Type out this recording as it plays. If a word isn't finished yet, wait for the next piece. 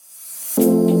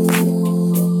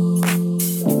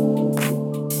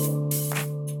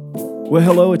Well,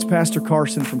 hello, it's Pastor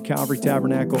Carson from Calvary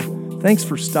Tabernacle. Thanks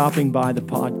for stopping by the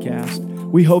podcast.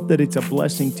 We hope that it's a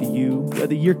blessing to you,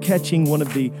 whether you're catching one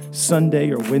of the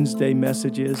Sunday or Wednesday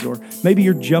messages, or maybe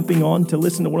you're jumping on to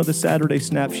listen to one of the Saturday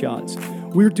snapshots.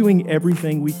 We're doing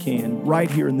everything we can right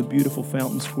here in the beautiful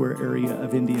Fountain Square area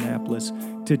of Indianapolis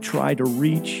to try to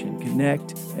reach and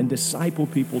connect and disciple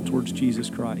people towards Jesus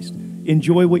Christ.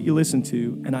 Enjoy what you listen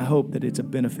to, and I hope that it's a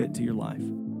benefit to your life.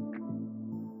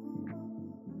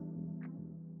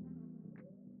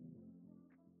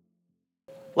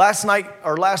 Last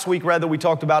week, we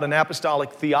talked about an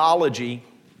apostolic theology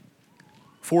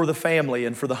for the family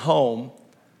and for the home.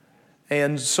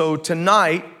 And so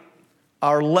tonight,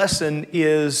 our lesson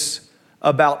is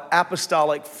about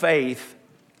apostolic faith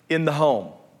in the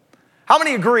home. How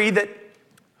many agree that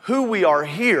who we are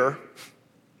here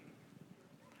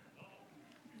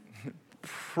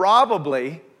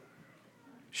probably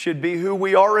should be who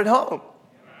we are at home?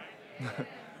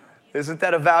 Isn't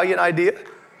that a valiant idea?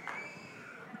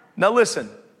 Now listen,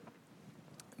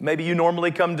 maybe you normally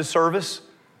come to service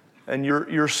and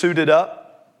you're suited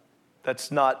up. That's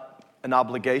not an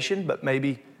obligation, but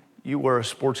maybe you wear a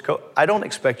sports coat. I don't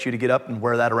expect you to get up and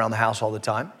wear that around the house all the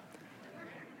time.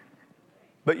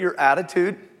 But your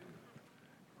attitude,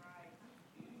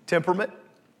 temperament,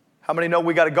 how many know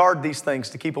we got to guard these things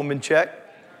to keep them in check?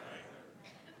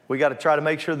 We got to try to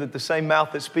make sure that the same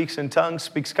mouth that speaks in tongues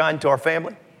speaks kind to our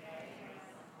family.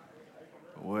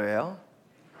 Well,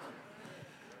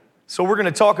 so we're going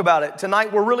to talk about it.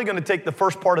 Tonight, we're really going to take the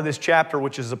first part of this chapter,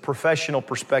 which is a professional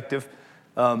perspective.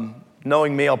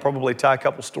 Knowing me, I'll probably tie a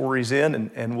couple stories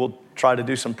in, and we'll try to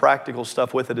do some practical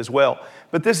stuff with it as well.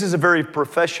 But this is a very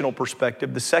professional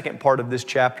perspective. The second part of this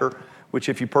chapter, which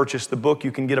if you purchase the book,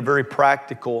 you can get a very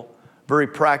practical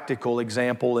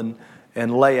example and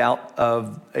layout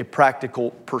of a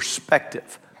practical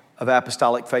perspective of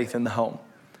apostolic faith in the home.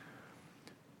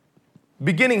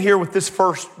 Beginning here with this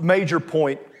first major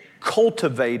point,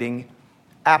 cultivating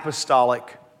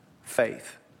apostolic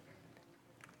faith.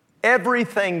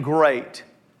 Everything great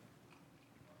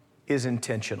is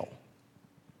intentional.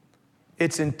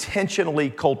 It's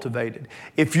intentionally cultivated.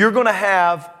 If you're going to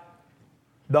have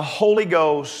the Holy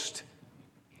Ghost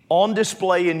on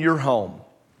display in your home,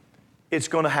 it's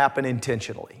going to happen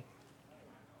intentionally.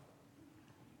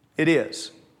 It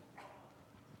is.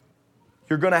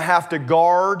 You're going to have to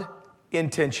guard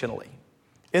intentionally.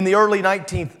 In the early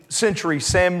 19th century,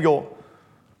 Samuel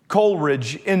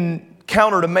Coleridge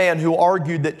encountered a man who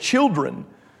argued that children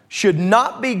should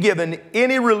not be given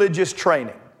any religious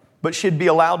training, but should be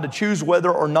allowed to choose whether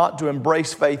or not to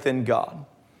embrace faith in God.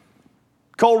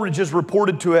 Coleridge is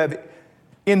reported to have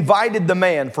invited the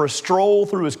man for a stroll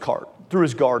through his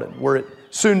garden, where it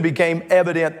soon became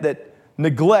evident that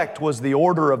neglect was the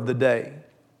order of the day.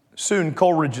 Soon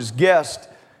Coleridge's guest,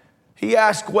 he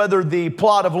asked whether the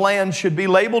plot of land should be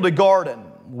labeled a garden,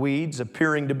 weeds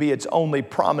appearing to be its only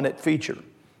prominent feature.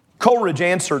 Coleridge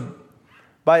answered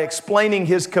by explaining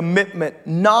his commitment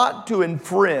not to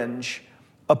infringe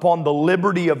upon the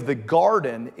liberty of the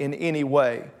garden in any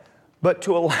way, but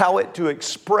to allow it to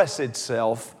express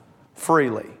itself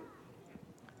freely.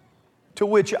 To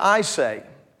which I say,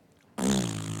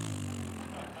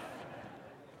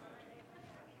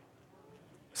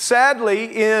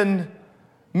 sadly,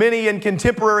 many in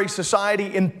contemporary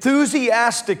society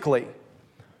enthusiastically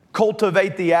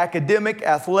cultivate the academic,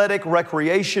 athletic,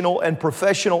 recreational, and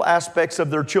professional aspects of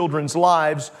their children's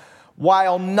lives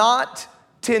while not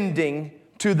tending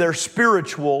to their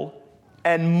spiritual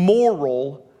and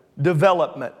moral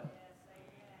development.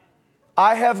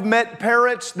 I have met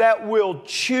parents that will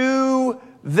chew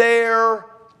their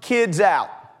kids out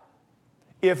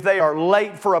if they are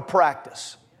late for a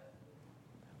practice,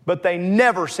 but they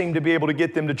never seem to be able to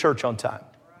get them to church on time.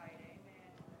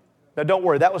 Now don't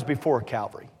worry, that was before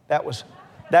Calvary. That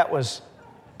was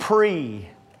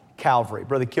pre-Calvary.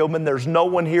 Brother Kilman, there's no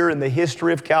one here in the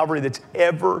history of Calvary that's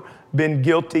ever been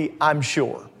guilty, I'm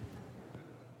sure.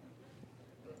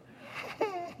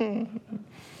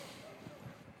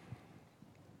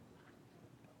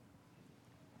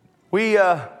 We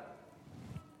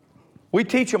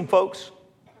teach them, folks.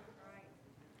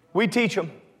 We teach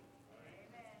them.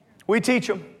 We teach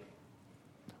them.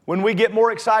 When we get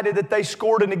more excited that they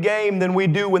scored in a game than we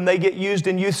do when they get used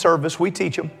in youth service, we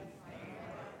teach them.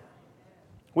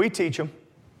 We teach them.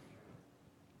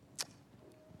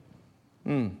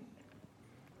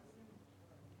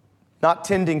 Not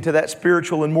tending to that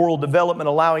spiritual and moral development,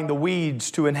 allowing the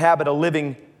weeds to inhabit a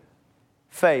living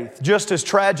faith. Just as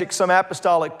tragic, some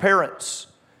apostolic parents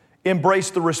embrace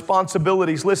the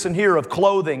responsibilities, listen here, of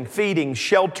clothing, feeding,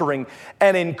 sheltering,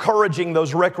 and encouraging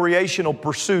those recreational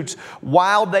pursuits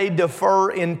while they defer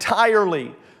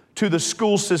entirely to the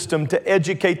school system to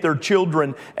educate their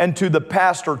children and to the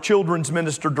pastor, children's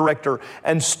minister director,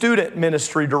 and student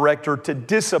ministry director to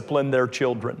discipline their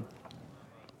children.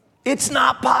 It's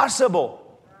not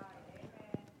possible.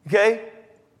 Okay?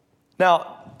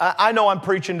 Now, I know I'm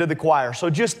preaching to the choir, so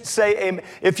just say amen.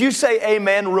 If you say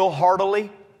amen real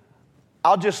heartily,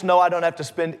 I'll just know I don't have to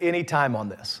spend any time on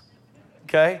this.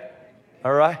 Okay?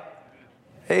 All right?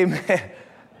 Amen.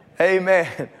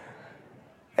 Amen.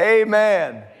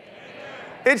 Amen.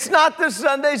 It's not the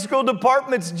Sunday school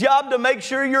department's job to make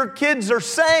sure your kids are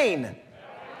sane.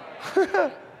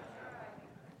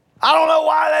 I don't know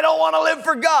why they don't want to live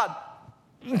for God.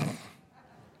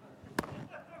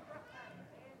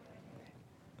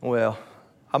 Well,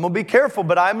 I'm going to be careful,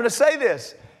 but I'm going to say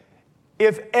this.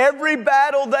 If every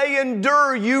battle they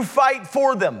endure, you fight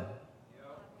for them.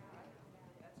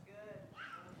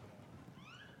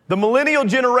 The millennial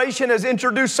generation has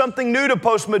introduced something new to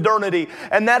postmodernity,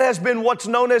 and that has been what's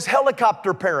known as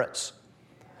helicopter parents.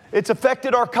 It's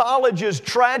affected our colleges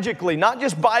tragically, not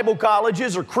just Bible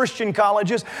colleges or Christian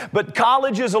colleges, but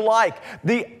colleges alike.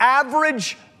 The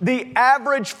average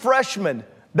freshman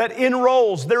that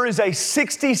enrolls, there is a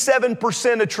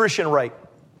 67% attrition rate.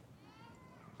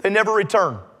 They never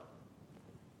return.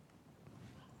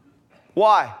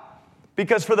 Why?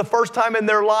 Because for the first time in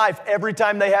their life, every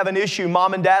time they have an issue,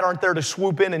 mom and dad aren't there to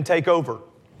swoop in and take over.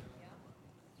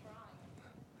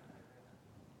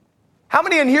 How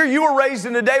many in here, you were raised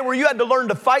in a day where you had to learn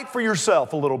to fight for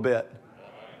yourself a little bit?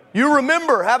 You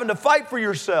remember having to fight for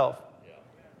yourself.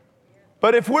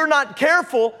 But if we're not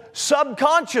careful,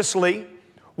 subconsciously,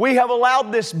 we have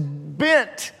allowed this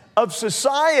bent of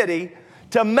society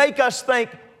to make us think,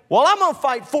 well, I'm going to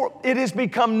fight for. It has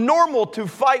become normal to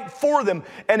fight for them.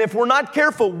 And if we're not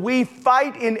careful, we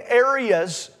fight in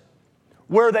areas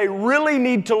where they really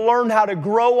need to learn how to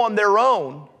grow on their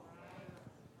own.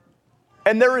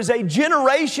 And there is a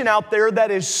generation out there that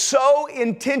is so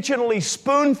intentionally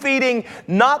spoon-feeding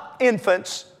not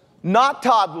infants, not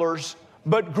toddlers,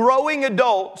 but growing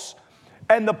adults.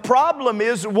 And the problem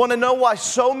is, want to know why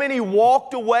so many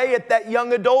walked away at that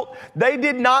young adult? They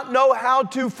did not know how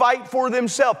to fight for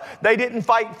themselves. They didn't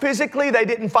fight physically. They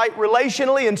didn't fight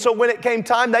relationally. And so when it came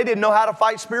time, they didn't know how to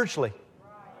fight spiritually.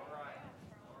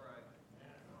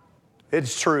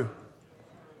 It's true.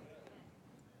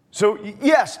 So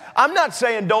yes, I'm not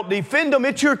saying don't defend them.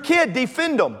 It's your kid.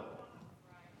 Defend them.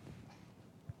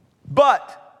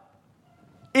 But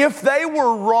if they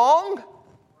were wrong,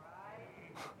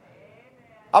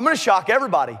 I'm going to shock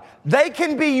everybody. They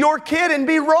can be your kid and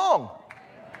be wrong.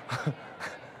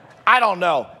 I don't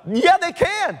know. Yeah, they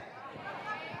can.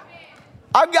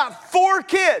 I've got 4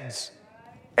 kids.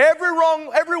 Every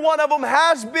one of them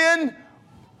has been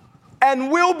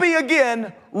and will be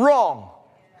again wrong.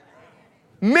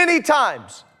 Many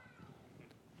times.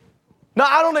 Now,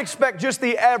 I don't expect just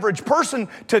the average person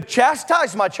to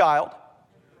chastise my child.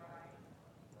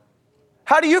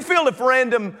 How do you feel if a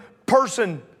random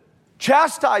person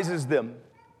chastises them?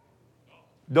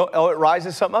 It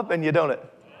rises something up in you, don't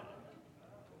it?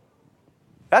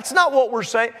 That's not what we're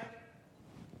saying.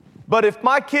 But if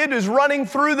my kid is running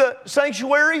through the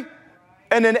sanctuary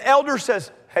and an elder says,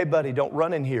 hey buddy, don't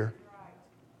run in here.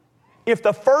 If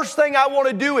the first thing I want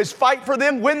to do is fight for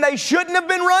them when they shouldn't have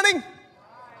been running,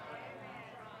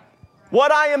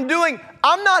 what I am doing,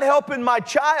 I'm not helping my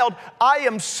child. I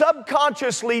am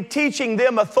subconsciously teaching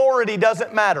them authority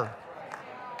doesn't matter.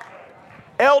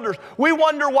 Elders, we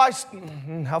wonder why,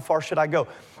 how far should I go?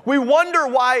 We wonder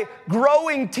why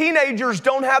growing teenagers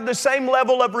don't have the same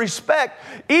level of respect.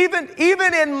 Even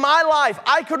in my life,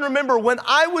 I can remember when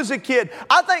I was a kid,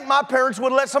 I think my parents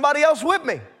would let somebody else whip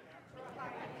me.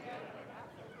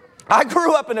 I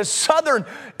grew up in a southern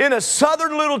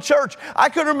little church. I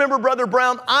can remember Brother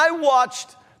Brown. I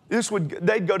watched,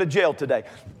 they'd go to jail today.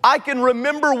 I can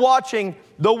remember watching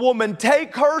the woman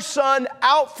take her son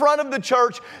out front of the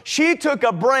church. She took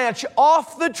a branch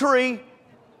off the tree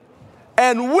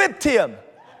and whipped him.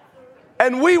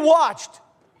 And we watched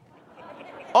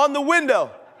on the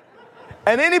window.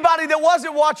 And anybody that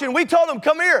wasn't watching, we told them,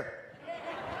 come here.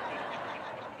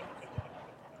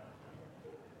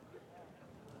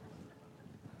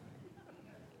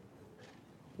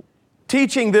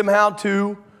 Teaching them how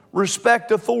to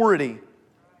respect authority,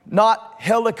 not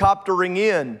helicoptering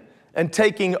in and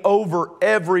taking over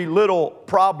every little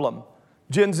problem.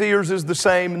 Gen Zers is the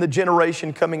same, and the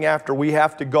generation coming after, we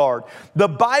have to guard. The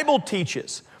Bible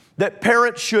teaches that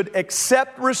parents should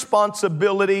accept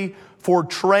responsibility for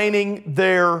training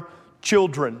their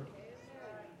children.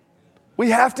 We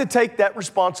have to take that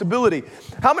responsibility.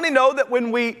 How many know that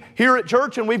when we here at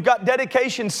church and we've got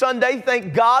Dedication Sunday,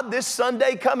 thank God this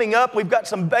Sunday coming up, we've got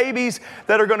some babies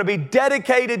that are going to be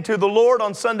dedicated to the Lord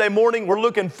on Sunday morning. We're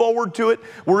looking forward to it.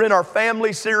 We're in our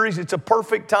family series. It's a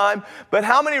perfect time. But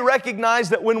how many recognize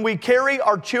that when we carry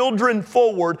our children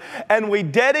forward and we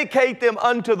dedicate them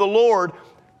unto the Lord,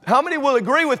 how many will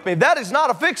agree with me? That is not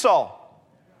a fix-all.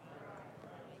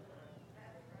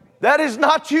 That is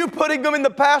not you putting them in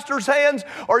the pastor's hands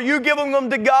or you giving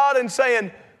them to God and saying,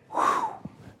 "Whew,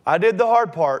 I did the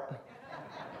hard part."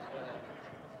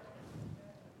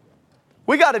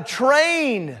 We got to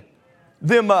train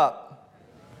them up.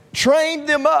 Train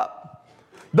them up.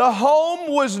 The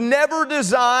home was never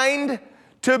designed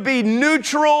to be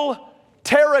neutral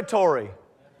territory.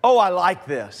 Oh, I like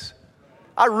this.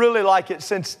 I really like it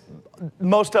since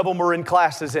most of them are in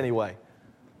classes anyway.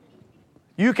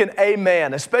 You can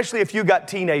amen, especially if you got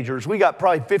teenagers. We got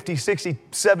probably 50, 60,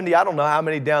 70, I don't know how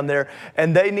many down there,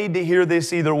 and they need to hear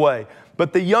this either way.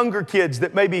 But the younger kids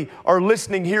that maybe are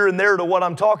listening here and there to what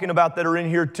I'm talking about that are in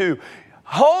here too.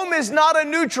 Home is not a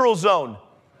neutral zone.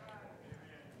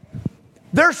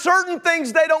 There's certain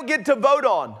things they don't get to vote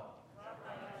on.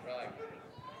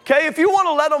 Okay, if you want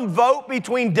to let them vote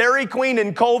between Dairy Queen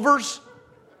and Culver's,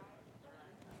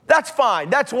 that's fine.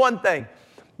 That's one thing.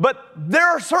 But there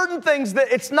are certain things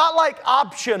that it's not like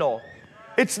optional.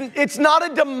 It's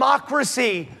not a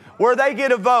democracy where they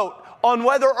get a vote on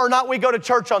whether or not we go to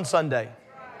church on Sunday.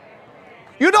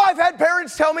 You know, I've had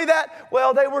parents tell me that.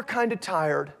 Well, they were kind of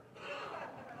tired.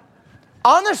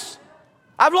 Honest,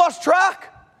 I've lost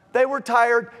track. They were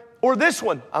tired. Or this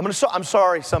one. I'm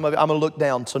sorry, some of you. I'm going to look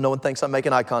down so no one thinks I'm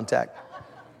making eye contact.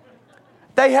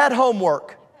 They had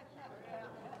homework.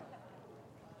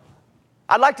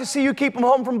 I'd like to see you keep them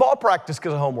home from ball practice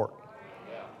because of homework.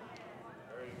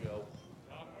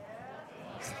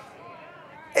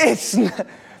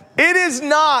 It is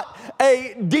not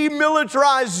a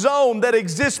demilitarized zone that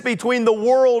exists between the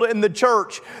world and the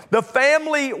church. The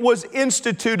family was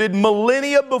instituted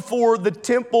millennia before the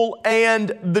temple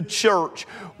and the church.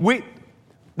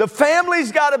 The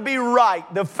family's got to be right.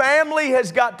 The family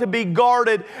has got to be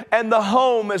guarded, and the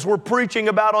home, as we're preaching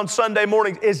about on Sunday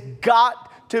mornings, is got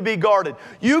to be guarded.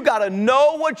 You got to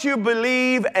know what you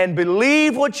believe and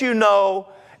believe what you know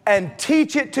and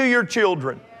teach it to your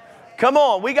children. Come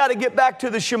on, we got to get back to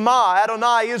the Shema,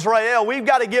 Adonai Israel. We've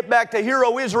got to get back to Hear,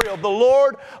 O Israel. The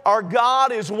Lord, our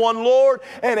God, is one Lord,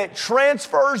 and it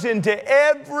transfers into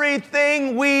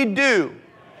everything we do.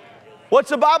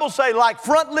 What's the Bible say? Like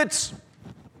frontlets?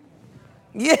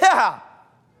 Yeah.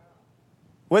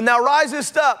 When thou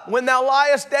risest up, when thou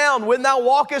liest down, when thou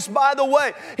walkest by the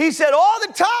way. He said all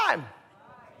the time.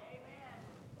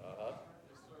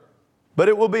 But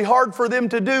it will be hard for them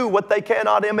to do what they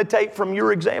cannot imitate from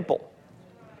your example.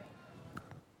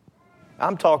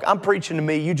 I'm preaching to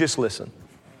me, you just listen.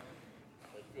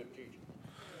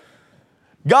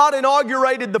 God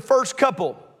inaugurated the first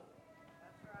couple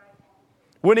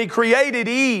when He created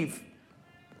Eve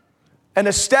and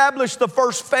established the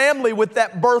first family with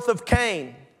that birth of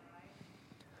Cain.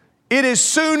 It is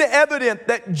soon evident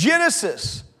that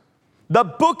Genesis, the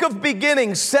book of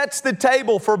beginnings, sets the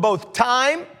table for both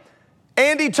time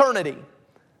and eternity.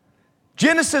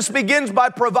 Genesis begins by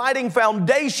providing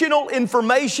foundational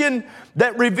information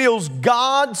that reveals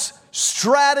God's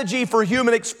strategy for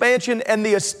human expansion and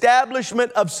the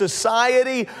establishment of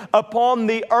society upon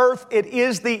the earth. It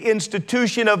is the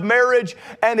institution of marriage,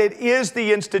 and it is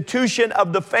the institution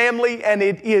of the family, and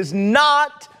it is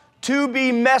not to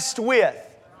be messed with.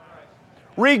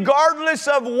 Regardless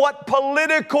of what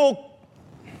political...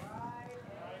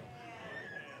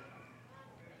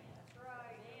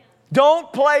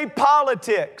 Don't play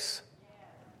politics.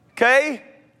 Okay?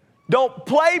 Don't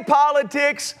play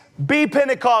politics. Be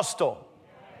Pentecostal.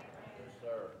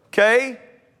 Okay?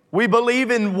 We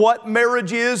believe in what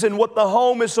marriage is and what the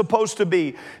home is supposed to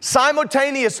be.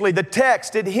 Simultaneously, the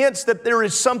text, it hints that there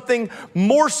is something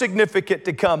more significant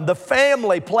to come. The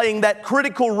family playing that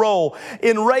critical role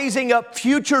in raising up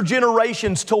future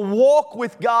generations to walk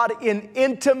with God in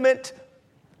intimate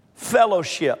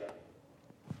fellowship.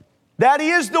 That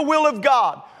is the will of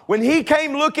God. When He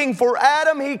came looking for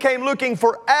Adam, He came looking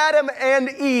for Adam and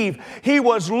Eve. He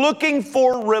was looking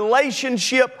for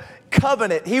relationship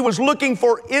covenant. He was looking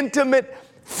for intimate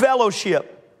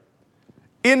fellowship.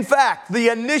 In fact, the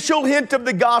initial hint of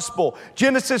the gospel,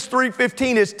 Genesis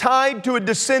 3:15, is tied to a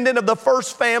descendant of the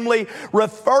first family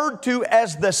referred to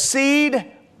as the seed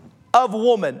of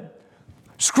woman.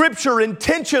 Scripture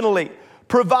intentionally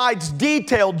provides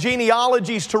detailed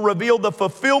genealogies to reveal the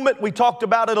fulfillment, we talked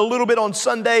about it a little bit on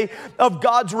Sunday, of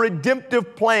God's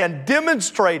redemptive plan,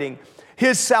 demonstrating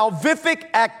His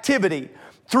salvific activity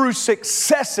through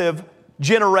successive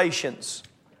generations.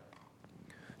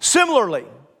 Similarly,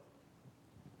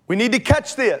 we need to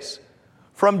catch this,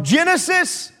 from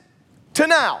Genesis to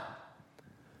now.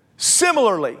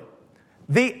 Similarly,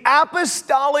 the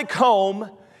apostolic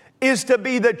home is to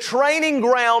be the training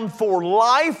ground for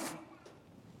life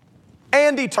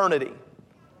and eternity.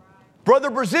 Brother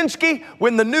Brzezinski,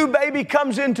 when the new baby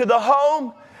comes into the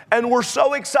home and we're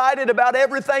so excited about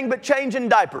everything but changing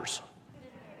diapers.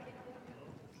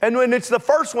 And when it's the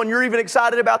first one, you're even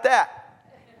excited about that.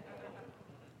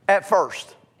 At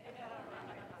first.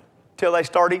 Till they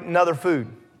start eating other food.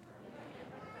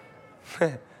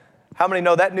 How many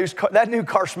know that new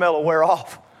car smell will wear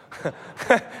off?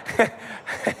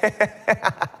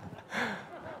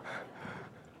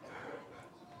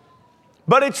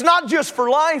 But it's not just for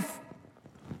life.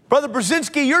 Brother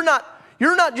Brzezinski, you're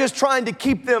not just trying to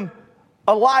keep them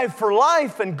alive for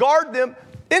life and guard them.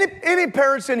 Any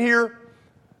parents in here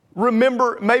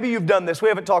remember, maybe you've done this, we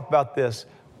haven't talked about this,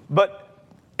 but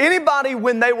anybody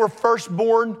when they were first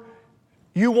born,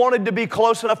 you wanted to be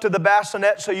close enough to the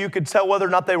bassinet so you could tell whether or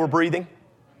not they were breathing?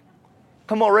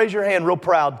 Come on, raise your hand real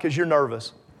proud because you're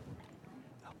nervous.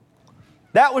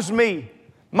 That was me.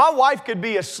 My wife could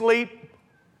be asleep,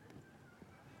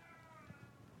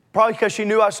 probably because she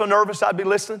knew I was so nervous I'd be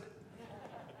listening.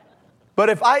 But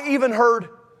if I even heard,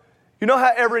 you know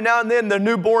how every now and then the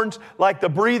newborns, like the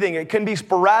breathing, it can be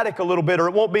sporadic a little bit or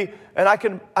it won't be, and I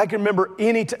can remember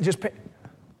any time,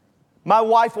 my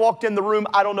wife walked in the room,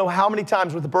 I don't know how many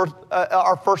times with the birth,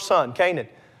 our first son, Canaan,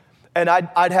 and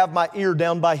I'd have my ear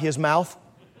down by his mouth.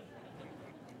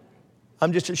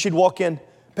 She'd walk in,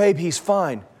 babe, he's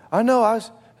fine. I know,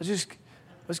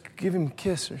 let's give him a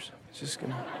kiss or something. Just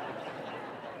gonna.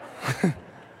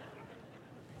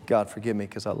 God forgive me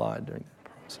because I lied during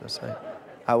that process.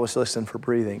 I was listening for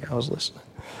breathing. I was listening.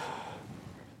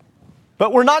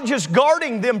 But we're not just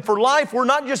guarding them for life. We're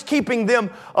not just keeping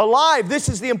them alive. This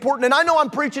is the important, and I know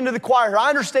I'm preaching to the choir here. I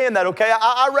understand that, okay?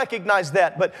 I recognize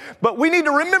that. But we need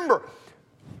to remember,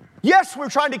 yes, we're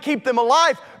trying to keep them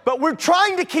alive, but we're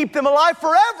trying to keep them alive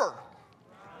forever.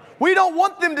 We don't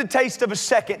want them to taste of a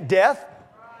second death.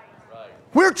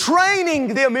 We're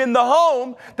training them in the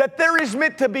home that there is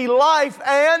meant to be life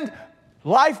and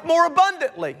life more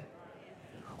abundantly.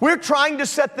 We're trying to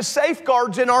set the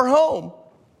safeguards in our home.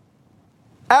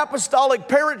 Apostolic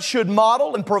parents should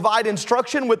model and provide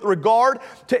instruction with regard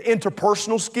to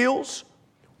interpersonal skills,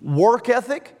 work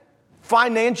ethic,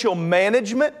 financial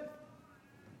management.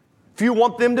 If you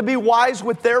want them to be wise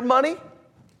with their money,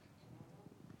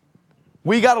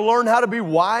 we got to learn how to be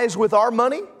wise with our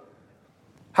money.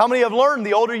 How many have learned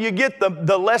the older you get,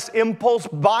 the less impulse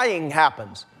buying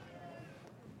happens?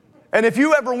 And if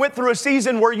you ever went through a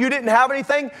season where you didn't have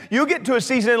anything, you get to a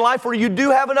season in life where you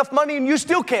do have enough money and you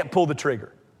still can't pull the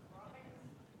trigger.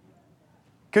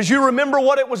 Because you remember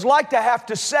what it was like to have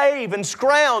to save and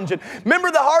scrounge. And remember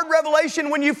the hard revelation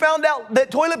when you found out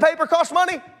that toilet paper costs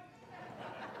money?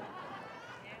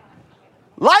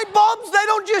 Light bulbs, they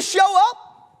don't just show up.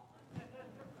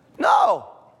 No.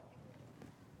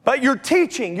 But you're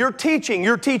teaching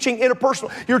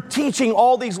interpersonal. You're teaching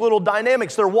all these little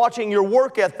dynamics. They're watching your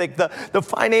work ethic, the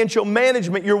financial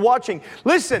management you're watching.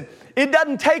 Listen, it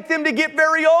doesn't take them to get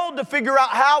very old to figure out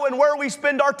how and where we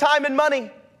spend our time and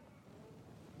money.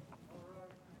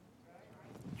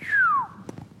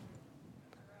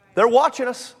 They're watching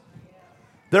us.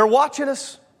 They're watching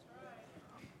us.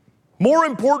 More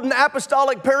important,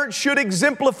 apostolic parents should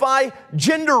exemplify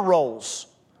gender roles,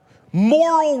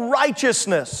 moral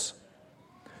righteousness,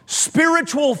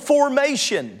 spiritual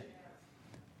formation.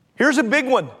 Here's a big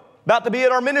one, about to be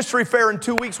at our ministry fair in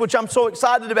 2 weeks, which I'm so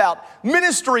excited about.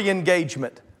 Ministry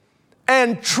engagement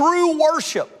and true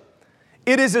worship.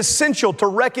 It is essential to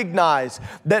recognize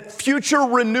that future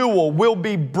renewal will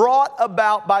be brought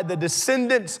about by the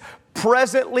descendants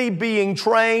presently being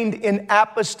trained in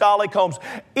apostolic homes.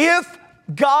 If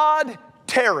God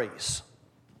tarries,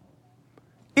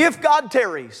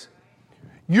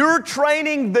 you're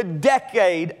training the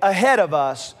decade ahead of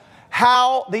us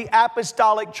how the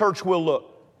apostolic church will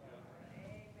look.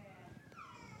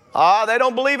 They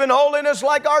don't believe in holiness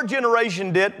like our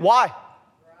generation did. Why?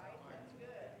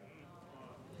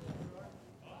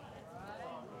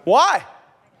 Why?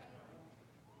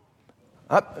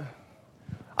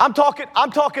 I'm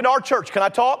talking our church. Can I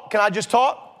talk? Can I just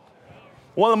talk?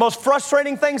 One of the most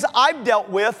frustrating things I've dealt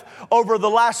with over the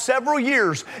last several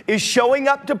years is showing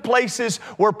up to places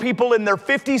where people in their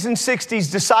 50s and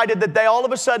 60s decided that they all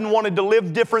of a sudden wanted to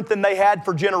live different than they had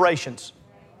for generations,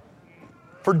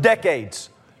 for decades.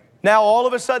 Now, all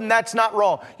of a sudden, that's not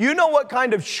wrong. You know what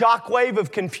kind of shockwave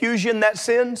of confusion that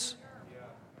sends?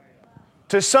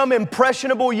 To some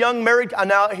impressionable young married...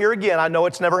 Now, here again, I know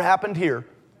it's never happened here.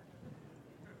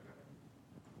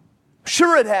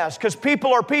 Sure it has, because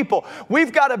people are people.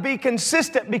 We've got to be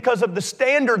consistent because of the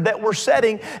standard that we're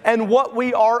setting and what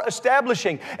we are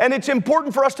establishing. And it's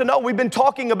important for us to know, we've been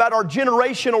talking about our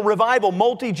generational revival,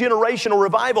 multi-generational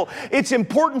revival. It's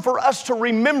important for us to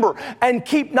remember and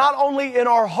keep not only in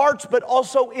our hearts, but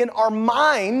also in our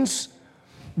minds,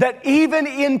 that even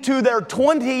into their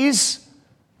 20s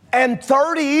and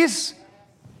 30s,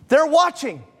 they're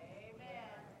watching.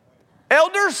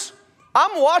 Elders,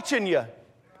 I'm watching you.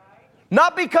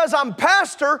 Not because I'm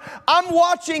pastor, I'm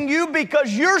watching you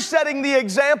because you're setting the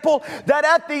example that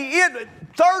at the end,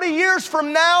 30 years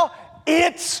from now,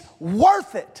 it's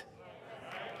worth it.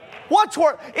 What's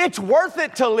worth? It's worth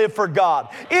it to live for God.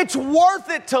 It's worth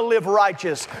it to live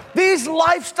righteous. These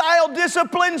lifestyle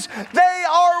disciplines, they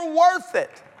are worth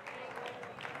it.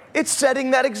 It's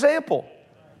setting that example.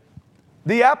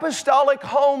 The apostolic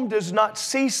home does not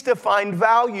cease to find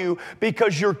value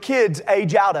because your kids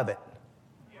age out of it.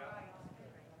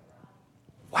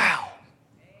 Wow.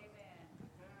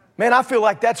 Man, I feel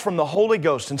like that's from the Holy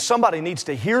Ghost, and somebody needs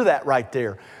to hear that right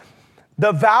there.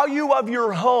 The value of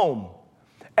your home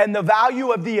and the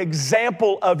value of the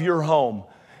example of your home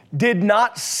did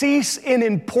not cease in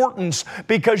importance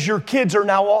because your kids are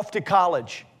now off to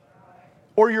college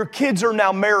or your kids are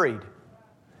now married.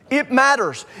 It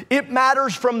matters. It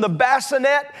matters from the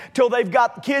bassinet till they've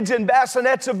got kids in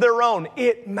bassinets of their own.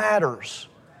 It matters.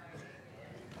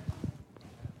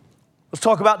 Let's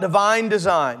talk about divine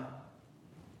design.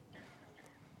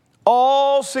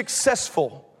 All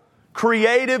successful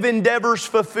creative endeavors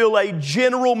fulfill a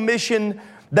general mission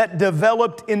that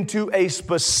developed into a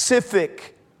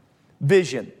specific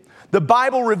vision. The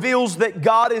Bible reveals that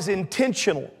God is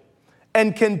intentional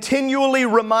and continually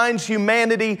reminds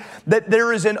humanity that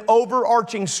there is an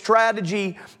overarching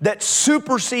strategy that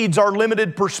supersedes our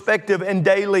limited perspective and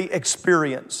daily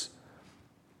experience.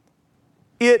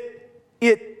 It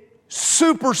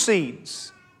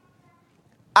supersedes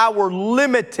our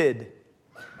limited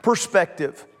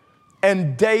perspective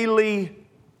and daily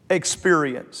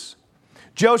experience.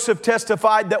 Joseph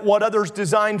testified that what others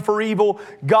designed for evil,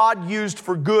 God used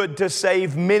for good to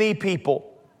save many people.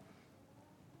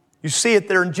 You see it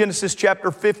there in Genesis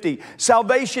chapter 50.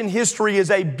 Salvation history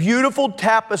is a beautiful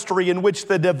tapestry in which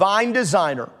the divine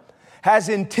designer has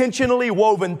intentionally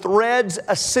woven threads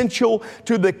essential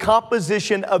to the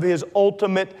composition of His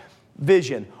ultimate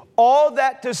vision. All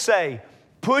that to say,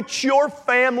 put your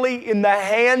family in the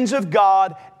hands of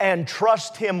God and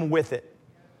trust Him with it.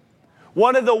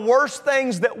 One of the worst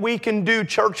things that we can do,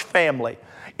 church family,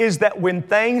 is that when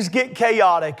things get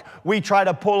chaotic, we try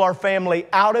to pull our family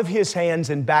out of His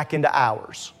hands and back into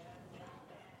ours.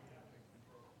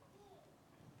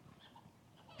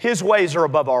 His ways are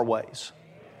above our ways.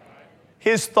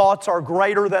 His thoughts are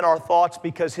greater than our thoughts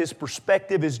because His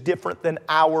perspective is different than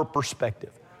our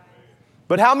perspective.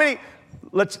 But how many,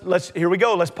 here we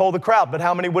go, let's poll the crowd, but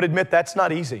how many would admit that's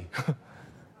not easy?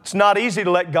 It's not easy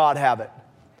to let God have it.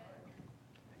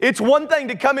 It's one thing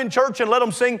to come in church and let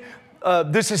them sing,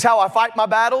 "This is how I fight my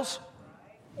battles."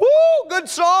 Woo, good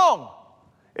song.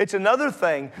 It's another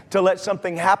thing to let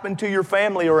something happen to your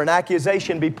family or an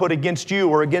accusation be put against you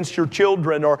or against your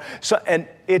children. And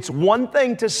it's one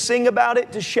thing to sing about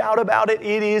it, to shout about it.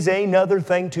 It is another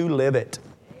thing to live it.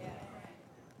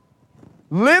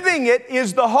 Living it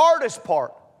is the hardest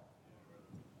part.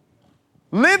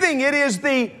 Living it is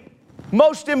the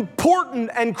most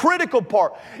important and critical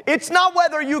part. It's not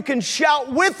whether you can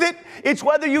shout with it, it's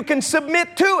whether you can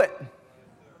submit to it.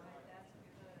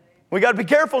 We got to be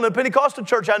careful in the Pentecostal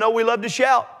church. I know we love to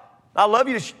shout. I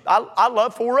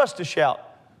love for us to shout.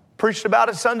 Preached about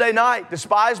it Sunday night,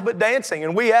 despised but dancing,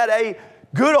 and we had a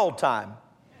good old time.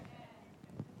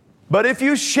 But if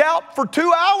you shout for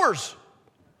 2 hours,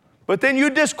 but then you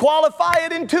disqualify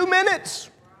it in 2 minutes,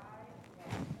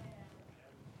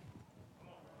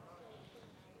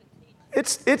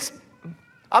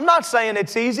 I'm not saying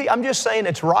it's easy, I'm just saying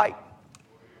it's right.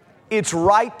 It's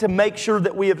right to make sure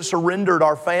that we have surrendered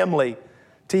our family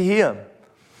to Him.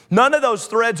 None of those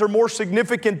threads are more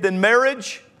significant than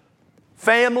marriage,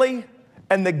 family,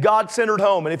 and the God-centered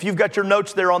home. And if you've got your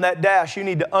notes there on that dash, you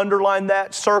need to underline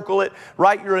that, circle it,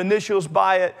 write your initials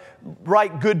by it,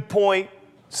 write good point,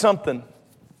 something.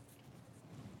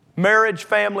 marriage,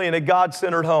 family, and a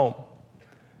God-centered home.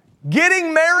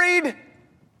 Getting married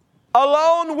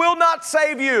alone will not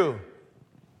save you.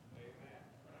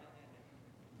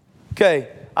 Okay,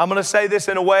 I'm going to say this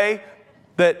in a way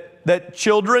that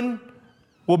children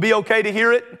will be okay to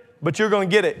hear it, but you're going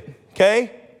to get it,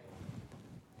 okay?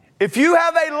 If you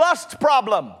have a lust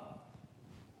problem,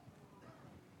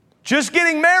 just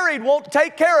getting married won't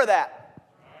take care of that.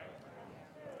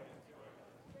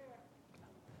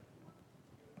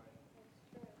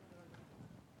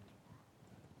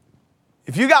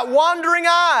 If you got wandering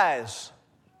eyes,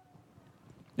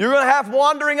 you're going to have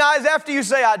wandering eyes after you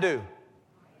say, I do.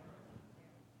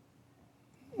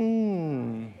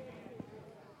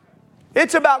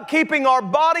 It's about keeping our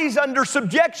bodies under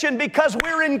subjection because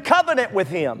we're in covenant with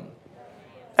Him.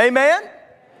 Amen?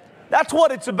 That's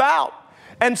what it's about.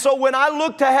 And so when I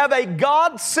look to have a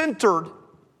God-centered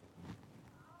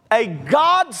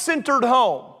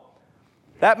home,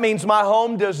 that means my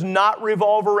home does not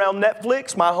revolve around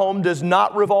Netflix. My home does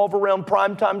not revolve around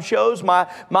primetime shows. My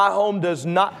home does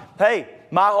not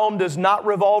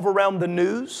revolve around the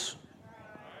news.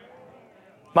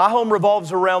 My home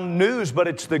revolves around news, but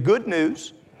it's the good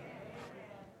news.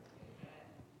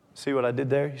 See what I did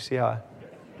there? You see how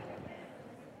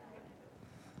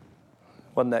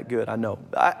wasn't that good? I know.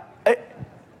 I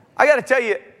got to tell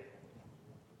you,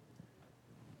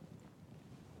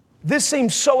 this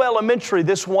seems so elementary,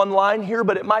 this one line here,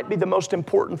 but it might be the most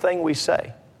important thing we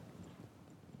say.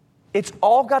 It's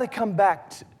all got to come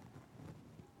back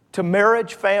to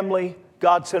marriage, family,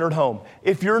 God-centered home.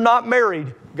 If you're not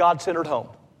married, God-centered home.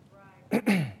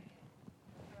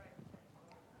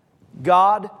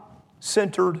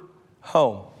 God-centered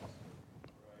home.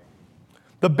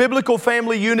 The biblical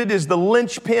family unit is the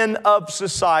linchpin of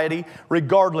society,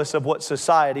 regardless of what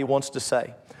society wants to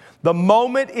say. The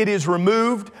moment it is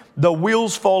removed, the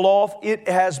wheels fall off. It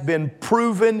has been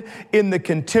proven in the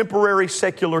contemporary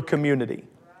secular community.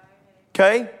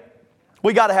 Okay?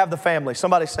 We got to have the family.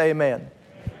 Somebody say amen.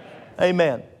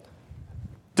 Amen.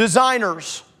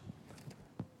 Designers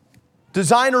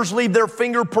leave their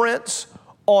fingerprints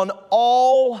on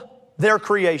all their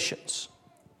creations.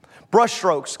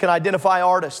 Brushstrokes can identify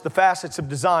artists. The facets of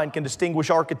design can distinguish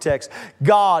architects.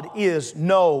 God is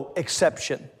no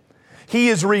exception. He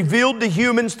is revealed to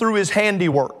humans through His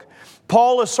handiwork.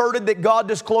 Paul asserted that God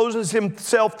discloses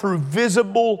Himself through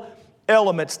visible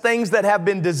elements, things that have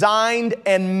been designed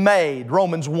and made.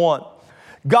 Romans 1.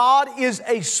 God is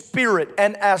a spirit,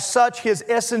 and as such, His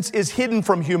essence is hidden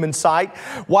from human sight,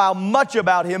 while much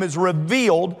about Him is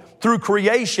revealed through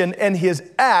creation and His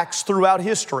acts throughout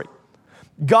history.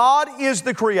 God is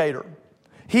the Creator.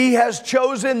 He has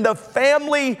chosen the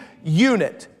family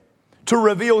unit to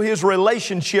reveal His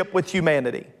relationship with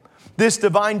humanity. This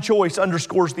divine choice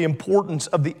underscores the importance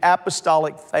of the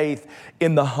apostolic faith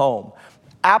in the home.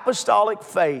 Apostolic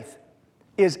faith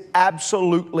is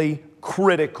absolutely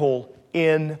critical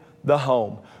in the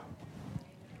home.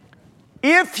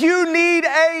 If you need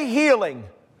a healing,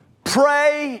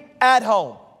 pray at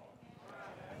home.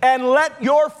 And let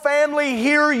your family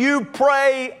hear you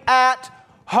pray at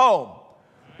home.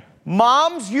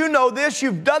 Moms, you know this,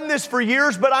 you've done this for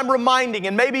years, but I'm reminding,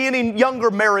 and maybe any younger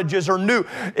marriages are new.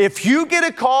 If you get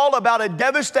a call about a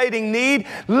devastating need,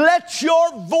 let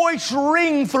your voice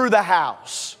ring through the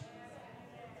house.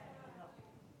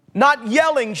 Not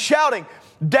yelling, shouting.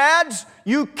 Dads,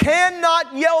 you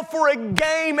cannot yell for a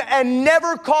game and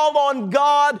never call on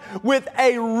God with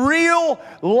a real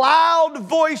loud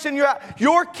voice in your house.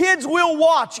 Your kids will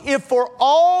watch if for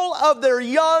all of their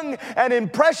young and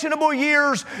impressionable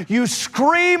years you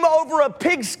scream over a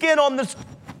pigskin on the...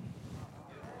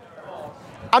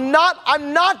 I'm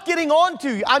not getting on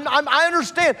to you. I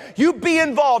understand. You be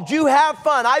involved. You have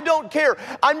fun. I don't care.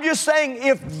 I'm just saying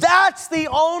if that's the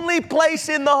only place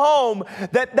in the home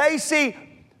that they see...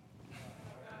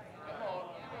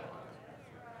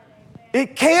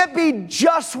 It can't be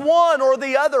just one or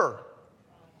the other.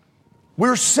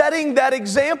 We're setting that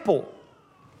example.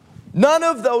 None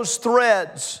of those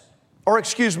threads,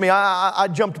 I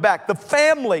jumped back. The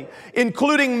family,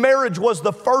 including marriage, was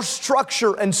the first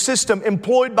structure and system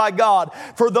employed by God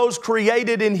for those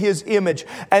created in His image.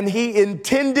 And He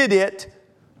intended it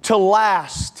to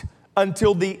last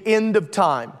until the end of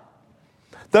time.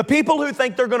 The people who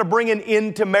think they're going to bring an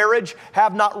end to marriage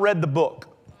have not read the book.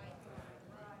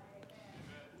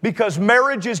 Because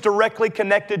marriage is directly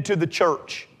connected to the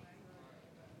church.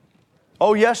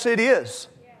 Oh, yes, it is.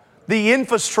 The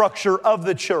infrastructure of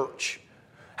the church.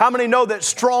 How many know that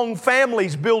strong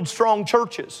families build strong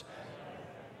churches?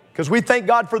 Because we thank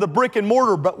God for the brick and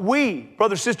mortar, but we,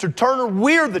 Brother, Sister Turner,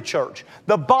 we're the church,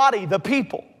 the body, the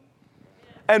people.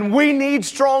 And we need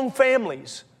strong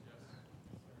families.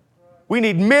 We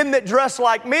need men that dress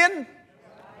like men,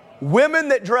 women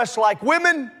that dress like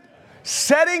women,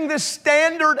 setting the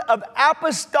standard of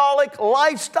apostolic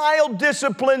lifestyle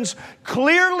disciplines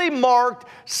clearly marked,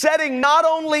 setting not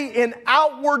only in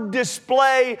outward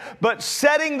display, but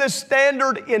setting the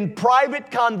standard in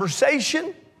private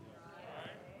conversation.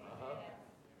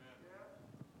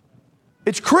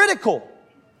 It's critical.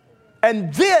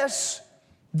 And this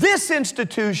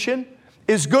institution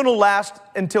is going to last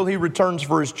until He returns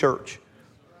for His church.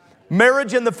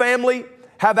 Marriage and the family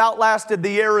have outlasted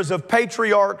the eras of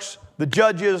patriarchs, the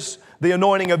judges, the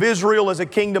anointing of Israel as a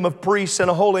kingdom of priests and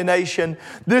a holy nation.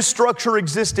 This structure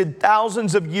existed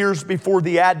thousands of years before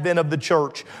the advent of the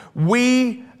church.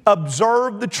 We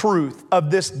observe the truth of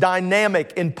this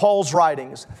dynamic in Paul's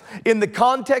writings. In the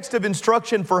context of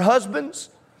instruction for husbands,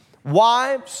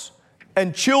 wives,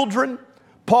 and children,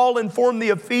 Paul informed the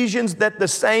Ephesians that the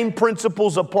same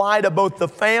principles apply to both the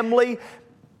family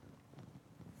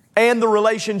and the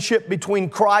relationship between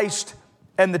Christ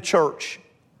and the church.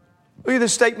 Look at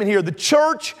this statement here. The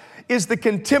church is the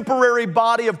contemporary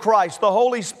body of Christ, the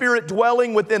Holy Spirit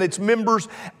dwelling within its members,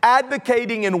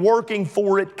 advocating and working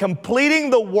for it, completing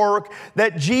the work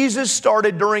that Jesus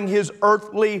started during His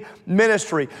earthly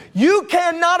ministry. You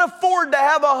cannot afford to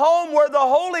have a home where the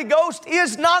Holy Ghost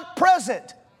is not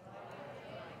present.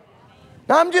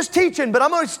 Now, I'm just teaching, but I'm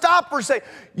going to stop for a second.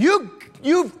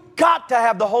 You've got to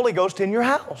have the Holy Ghost in your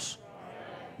house.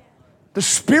 The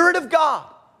Spirit of God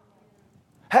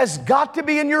has got to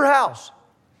be in your house.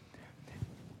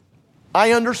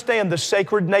 I understand the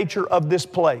sacred nature of this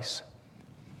place.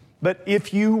 But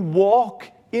if you walk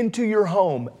into your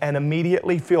home and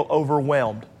immediately feel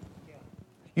overwhelmed,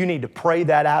 you need to pray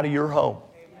that out of your home.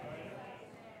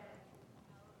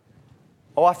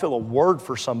 Oh, I feel a word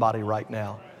for somebody right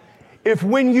now. If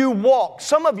when you walk,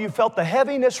 some of you felt the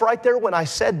heaviness right there when I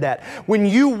said that. When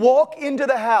you walk into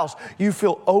the house, you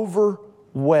feel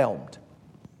overwhelmed.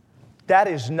 That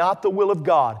is not the will of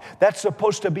God. That's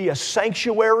supposed to be a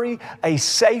sanctuary, a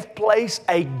safe place,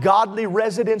 a godly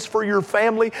residence for your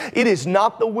family. It is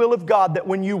not the will of God that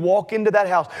when you walk into that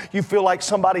house, you feel like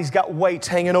somebody's got weights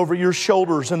hanging over your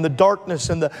shoulders and the darkness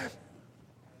and the...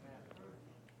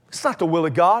 It's not the will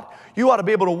of God. You ought to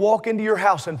be able to walk into your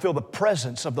house and feel the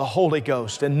presence of the Holy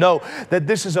Ghost and know that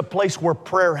this is a place where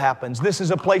prayer happens. This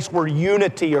is a place where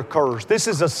unity occurs. This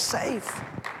is a safe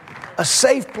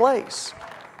place.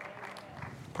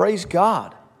 Praise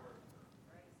God.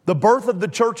 The birth of the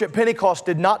church at Pentecost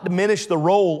did not diminish the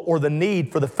role or the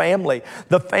need for the family.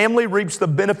 The family reaps the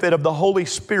benefit of the Holy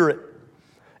Spirit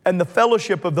and the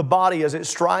fellowship of the body as it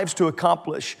strives to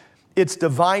accomplish its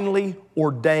divinely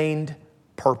ordained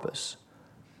purpose.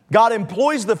 God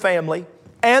employs the family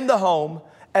and the home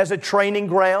as a training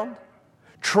ground,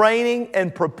 training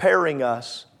and preparing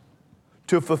us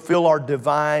to fulfill our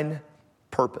divine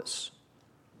purpose.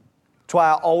 That's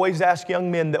why I always ask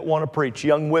young men that want to preach,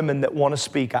 young women that want to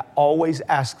speak, I always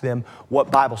ask them,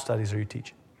 what Bible studies are you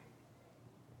teaching?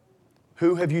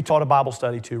 Who have you taught a Bible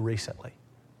study to recently?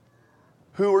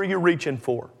 Who are you reaching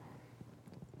for?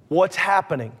 What's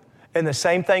happening? And the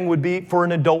same thing would be for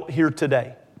an adult here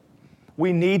today.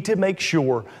 We need to make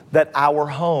sure that our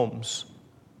homes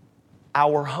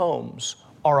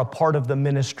are a part of the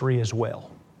ministry as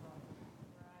well.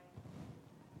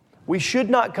 We should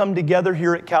not come together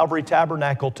here at Calvary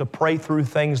Tabernacle to pray through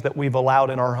things that we've allowed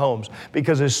in our homes.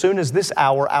 Because as soon as this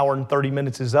hour and 30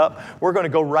 minutes is up, we're going to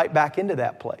go right back into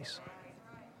that place.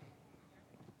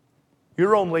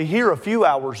 You're only here a few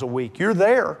hours a week. You're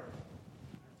there.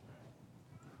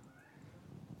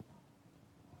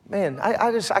 Man,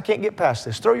 I can't get past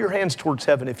this. Throw your hands towards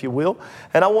heaven, if you will.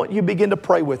 And I want you to begin to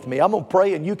pray with me. I'm going to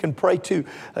pray and you can pray too.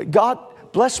 God,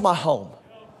 bless my home.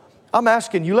 I'm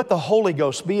asking you, let the Holy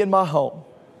Ghost be in my home.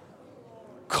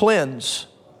 Cleanse.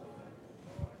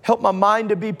 Help my mind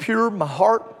to be pure, my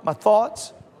heart, my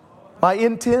thoughts, my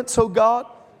intents, oh God.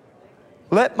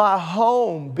 Let my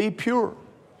home be pure.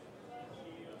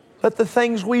 Let the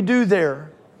things we do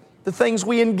there, the things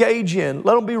we engage in,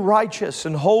 let them be righteous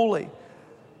and holy.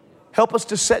 Help us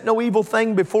to set no evil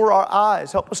thing before our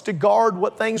eyes. Help us to guard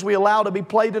what things we allow to be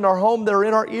played in our home that are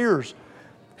in our ears.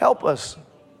 Help us.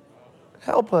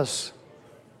 Help us.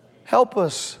 Help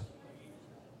us.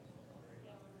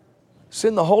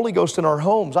 Send the Holy Ghost in our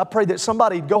homes. I pray that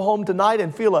somebody go home tonight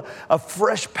and feel a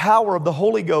fresh power of the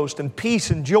Holy Ghost and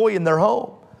peace and joy in their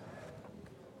home.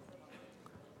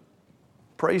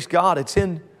 Praise God. It's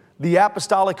in the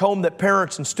apostolic home that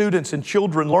parents and students and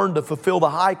children learn to fulfill the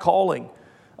high calling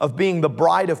of being the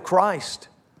bride of Christ.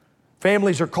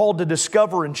 Families are called to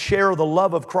discover and share the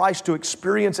love of Christ, to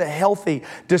experience a healthy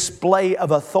display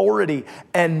of authority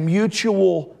and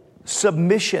mutual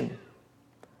submission,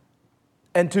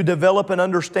 and to develop an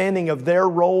understanding of their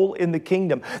role in the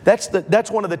kingdom.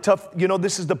 That's one of the tough,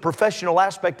 this is the professional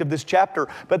aspect of this chapter,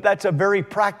 but that's a very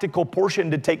practical portion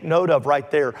to take note of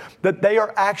right there. That they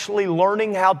are actually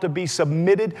learning how to be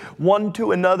submitted one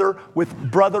to another with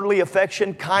brotherly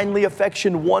affection, kindly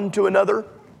affection one to another.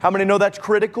 How many know that's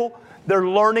critical? They're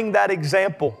learning that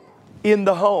example in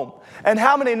the home. And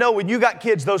how many know when you got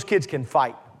kids, those kids can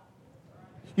fight?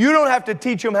 You don't have to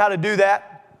teach them how to do that.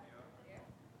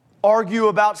 Argue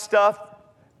about stuff,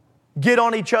 get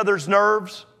on each other's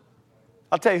nerves.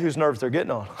 I'll tell you whose nerves they're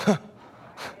getting on.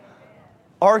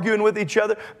 Arguing with each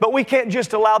other. But we can't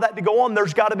just allow that to go on.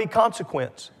 There's got to be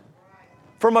consequence.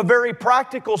 From a very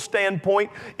practical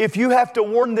standpoint, if you have to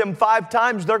warn them 5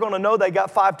 times, they're going to know they got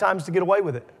 5 times to get away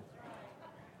with it.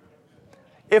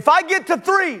 If I get to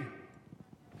 3,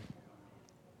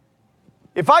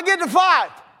 if I get to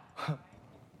 5,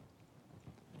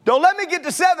 don't let me get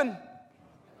to 7.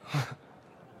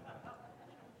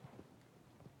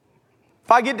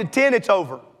 If I get to 10, it's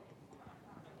over.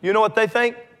 You know what they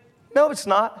think? No, it's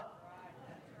not.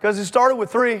 Because it started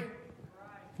with 3,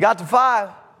 got to 5,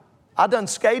 I done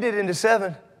skated into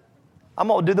 7. I'm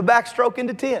going to do the backstroke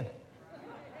into 10.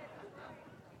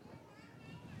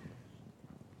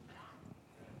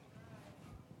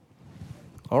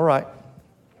 All right.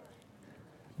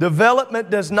 Development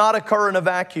does not occur in a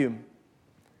vacuum.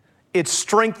 It's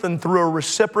strengthened through a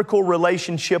reciprocal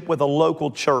relationship with a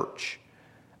local church,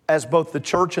 as both the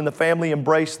church and the family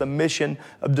embrace the mission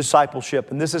of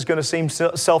discipleship. And this is going to seem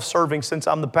self-serving since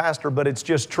I'm the pastor, but it's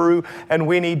just true, and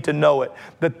we need to know it,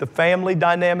 that the family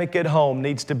dynamic at home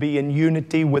needs to be in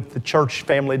unity with the church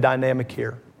family dynamic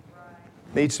here.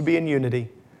 Needs to be in unity.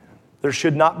 There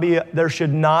should not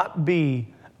be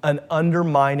an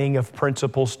undermining of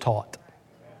principles taught.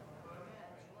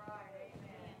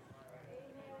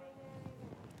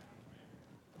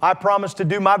 I promise to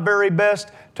do my very best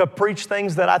to preach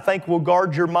things that I think will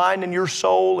guard your mind and your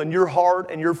soul and your heart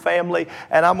and your family.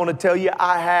 And I'm going to tell you,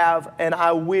 I have and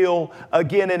I will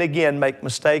again and again make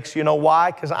mistakes. You know why?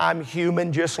 Because I'm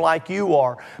human just like you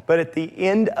are. But at the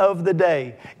end of the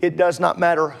day, it does not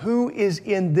matter who is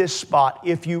in this spot.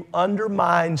 If you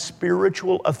undermine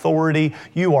spiritual authority,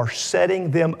 you are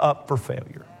setting them up for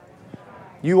failure.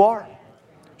 You are.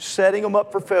 Setting them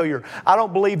up for failure. I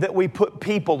don't believe that we put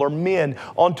people or men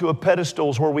onto a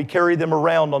pedestals where we carry them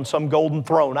around on some golden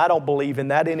throne. I don't believe in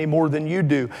that any more than you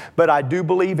do. But I do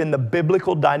believe in the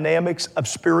biblical dynamics of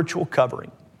spiritual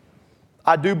covering.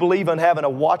 I do believe in having a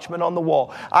watchman on the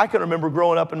wall. I can remember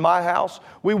growing up in my house,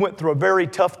 we went through a very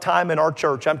tough time in our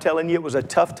church. I'm telling you, it was a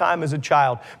tough time as a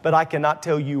child, but I cannot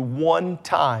tell you one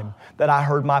time that I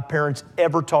heard my parents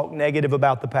ever talk negative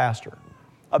about the pastor.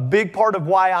 A big part of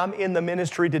why I'm in the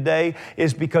ministry today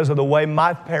is because of the way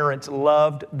my parents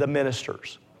loved the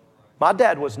ministers. My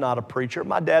dad was not a preacher.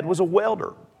 My dad was a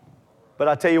welder. But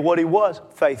I tell you what he was,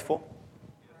 faithful.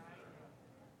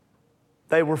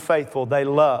 They were faithful. They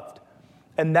loved.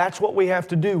 And that's what we have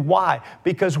to do. Why?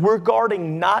 Because we're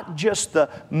guarding not just the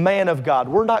man of God.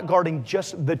 We're not guarding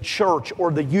just the church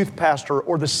or the youth pastor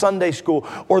or the Sunday school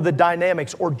or the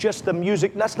dynamics or just the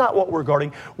music. That's not what we're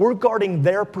guarding. We're guarding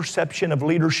their perception of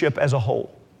leadership as a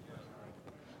whole.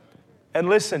 And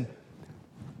listen,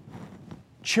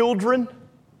 children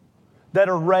that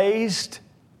are raised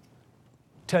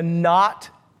to not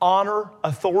honor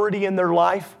authority in their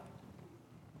life,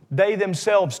 they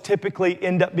themselves typically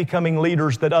end up becoming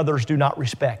leaders that others do not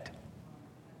respect.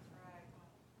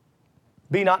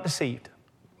 Be not deceived.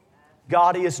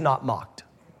 God is not mocked.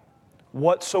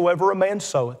 Whatsoever a man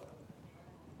soweth,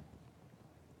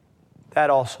 that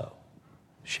also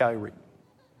shall he reap.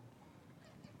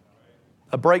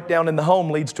 A breakdown in the home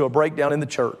leads to a breakdown in the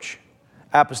church.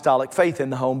 Apostolic faith in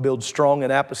the home builds strong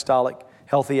and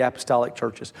healthy apostolic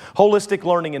churches. Holistic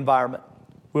learning environment.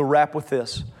 We'll wrap with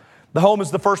this. The home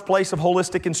is the first place of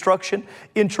holistic instruction,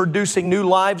 introducing new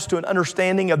lives to an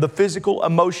understanding of the physical,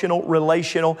 emotional,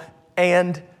 relational,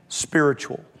 and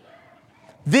spiritual.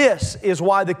 This is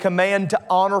why the command to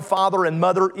honor father and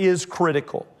mother is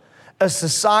critical. A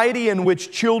society in which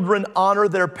children honor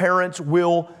their parents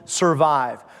will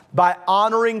survive. By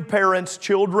honoring parents,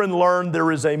 children learn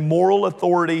there is a moral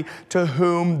authority to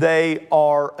whom they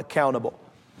are accountable.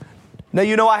 Now,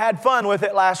 you know, I had fun with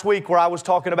it last week where I was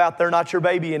talking about they're not your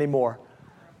baby anymore.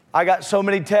 I got so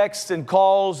many texts and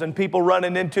calls and people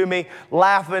running into me,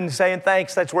 laughing, saying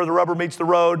thanks, that's where the rubber meets the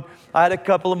road. I had a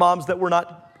couple of moms that were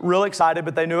not real excited,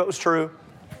 but they knew it was true.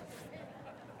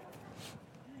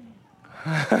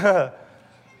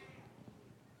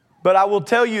 But I will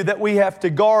tell you that we have to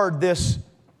guard this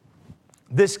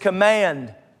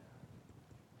command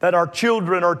that our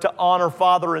children are to honor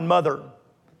father and mother.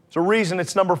 There's a reason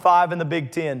it's number 5 in the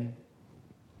Big Ten.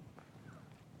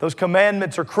 Those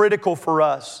commandments are critical for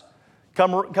us.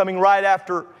 Coming right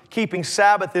after keeping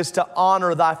Sabbath is to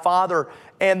honor thy father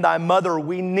and thy mother.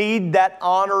 We need that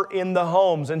honor in the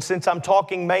homes. And since I'm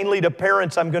talking mainly to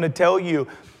parents, I'm going to tell you,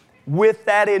 with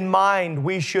that in mind,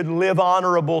 we should live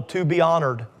honorable to be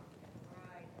honored.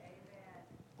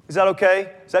 Is that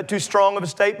okay? Is that too strong of a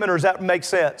statement, or does that make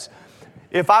sense?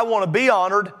 If I want to be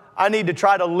honored, I need to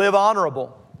try to live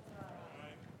honorable.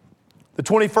 The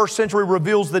 21st century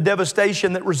reveals the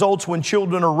devastation that results when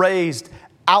children are raised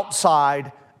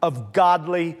outside of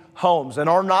godly homes. And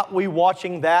are not we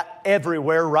watching that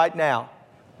everywhere right now?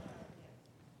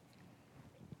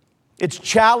 It's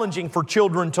challenging for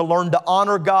children to learn to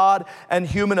honor God and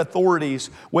human authorities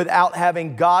without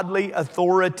having godly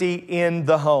authority in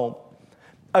the home.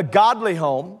 A godly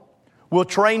home will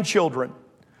train children,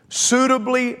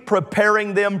 suitably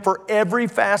preparing them for every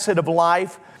facet of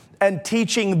life and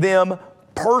teaching them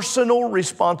personal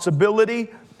responsibility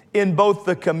in both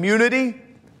the community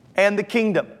and the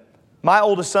kingdom. My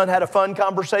oldest son had a fun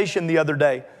conversation the other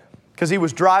day because he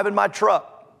was driving my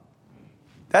truck.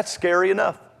 That's scary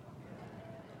enough.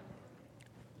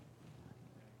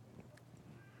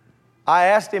 I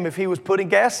asked him if he was putting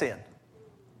gas in.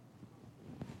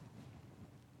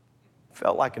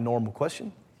 Felt like a normal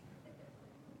question.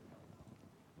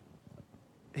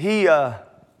 He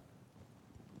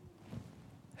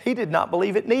did not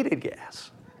believe it needed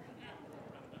gas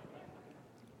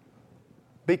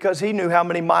because he knew how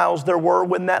many miles there were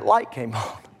when that light came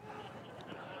on.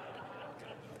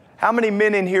 How many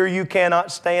men in here, you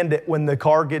cannot stand it when the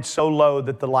car gets so low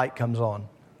that the light comes on?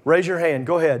 Raise your hand.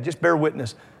 Go ahead. Just bear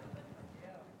witness.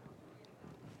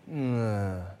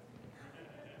 That's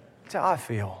how I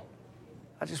feel.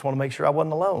 I just want to make sure I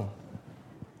wasn't alone.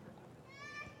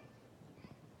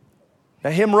 Now,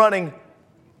 him running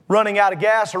out of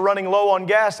gas or running low on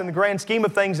gas in the grand scheme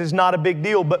of things is not a big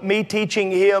deal. But me teaching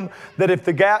him that if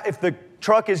the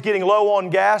truck is getting low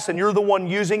on gas and you're the one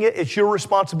using it, it's your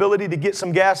responsibility to get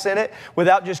some gas in it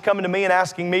without just coming to me and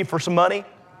asking me for some money.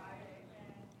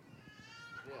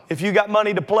 If you got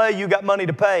money to play, you got money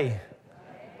to pay.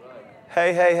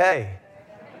 Hey, hey, hey.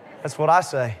 That's what I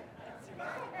say.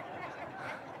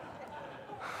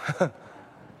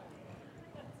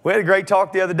 We had a great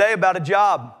talk the other day about a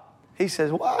job. He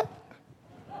says, what?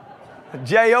 A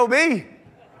J-O-B.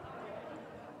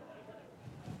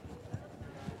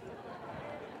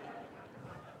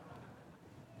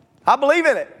 I believe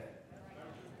in it.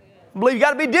 I believe you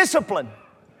got to be disciplined.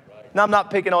 Now, I'm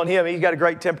not picking on him. He's got a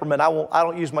great temperament. I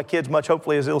don't use my kids much,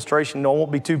 hopefully, as illustration. No, I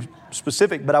won't be too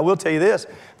specific, but I will tell you this.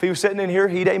 If he was sitting in here,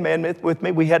 he'd amen with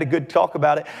me. We had a good talk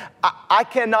about it. I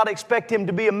cannot expect him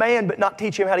to be a man, but not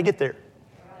teach him how to get there.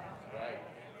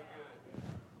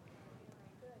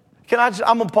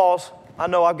 I'm going to pause. I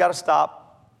know I've got to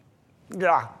stop. Yeah,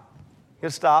 got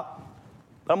to stop.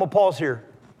 But I'm going to pause here.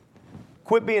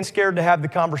 Quit being scared to have the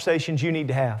conversations you need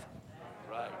to have.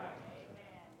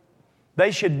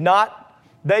 They should not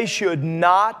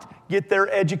get their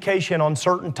education on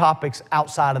certain topics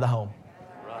outside of the home.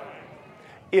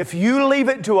 If you leave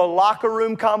it to a locker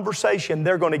room conversation,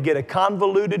 they're going to get a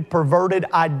convoluted, perverted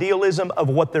idealism of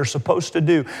what they're supposed to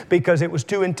do because it was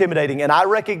too intimidating. And I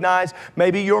recognize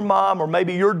maybe your mom or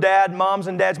maybe your dad, moms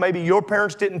and dads, maybe your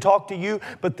parents didn't talk to you,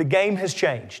 but the game has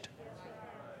changed.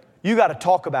 You got to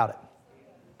talk about it.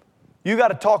 You got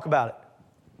to talk about it.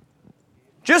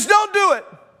 Just don't do it.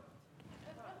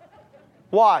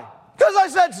 Why? Because I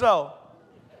said so.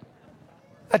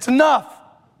 That's enough.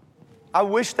 I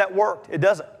wish that worked. It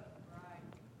doesn't.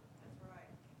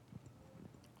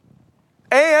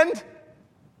 And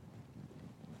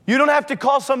you don't have to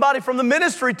call somebody from the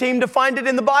ministry team to find it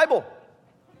in the Bible.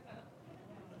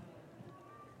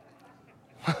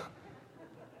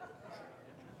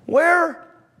 Where?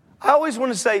 I always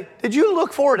want to say, did you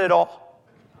look for it at all?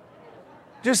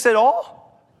 Just at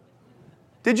all?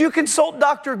 Did you consult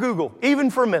Dr. Google,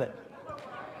 even for a minute?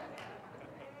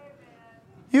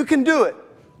 You can do it,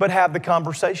 but have the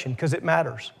conversation because it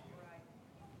matters.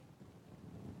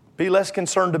 Be less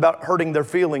concerned about hurting their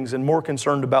feelings and more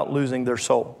concerned about losing their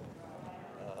soul.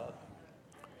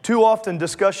 Too often,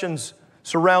 discussions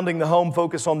surrounding the home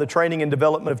focus on the training and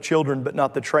development of children, but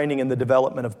not the training and the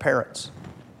development of parents.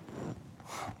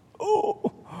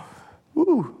 Oh,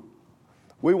 ooh.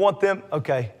 We want them,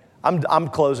 okay, I'm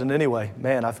closing anyway.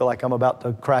 Man, I feel like I'm about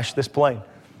to crash this plane.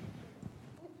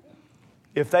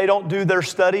 If they don't do their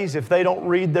studies, if they don't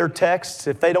read their texts,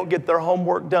 if they don't get their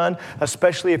homework done,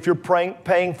 especially if you're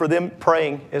paying for them,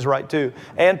 praying is right too,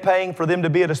 and paying for them to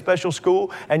be at a special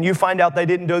school, and you find out they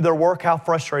didn't do their work, how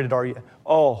frustrated are you?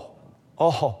 Oh.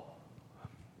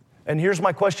 And here's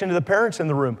my question to the parents in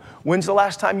the room. When's the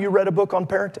last time you read a book on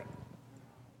parenting?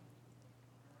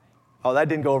 Oh, that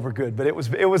didn't go over good, but it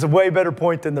was a way better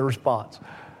point than the response.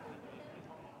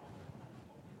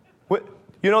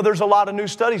 You know, there's a lot of new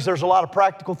studies. There's a lot of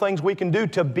practical things we can do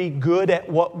to be good at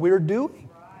what we're doing.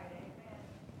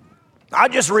 I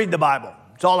just read the Bible.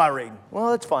 That's all I read. Well,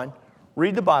 that's fine.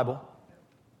 Read the Bible.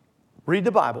 Read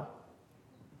the Bible.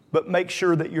 But make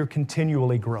sure that you're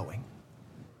continually growing.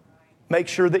 Make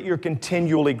sure that you're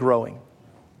continually growing.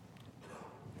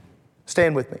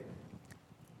 Stand with me.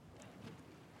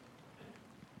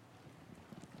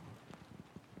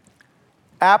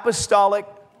 Apostolic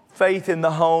faith in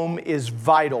the home is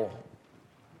vital.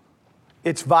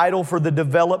 It's vital for the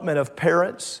development of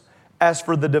parents as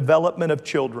for the development of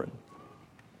children.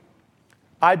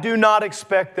 I do not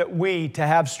expect that we, to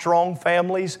have strong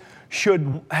families,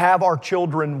 should have our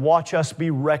children watch us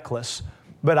be reckless,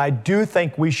 but I do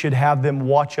think we should have them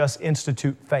watch us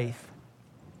institute faith.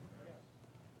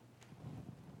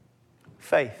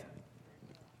 Faith.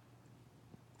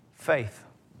 Faith.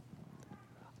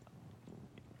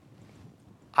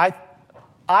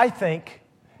 I think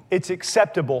it's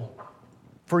acceptable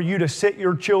for you to sit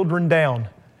your children down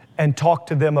and talk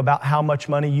to them about how much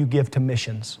money you give to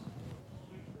missions.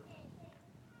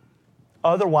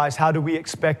 Otherwise, how do we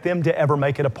expect them to ever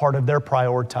make it a part of their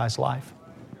prioritized life?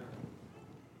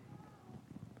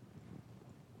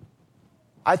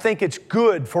 I think it's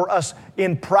good for us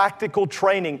in practical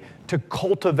training to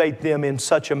cultivate them in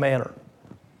such a manner.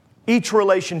 Each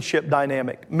relationship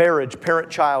dynamic, marriage,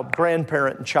 parent-child,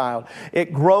 grandparent and child,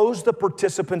 it grows the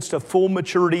participants to full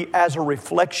maturity as a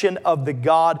reflection of the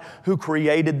God who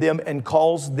created them and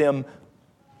calls them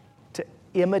to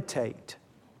imitate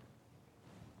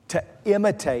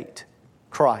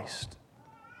Christ.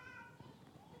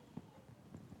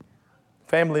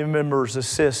 Family members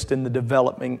assist in the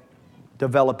developing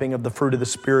of the fruit of the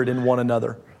Spirit in one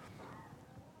another.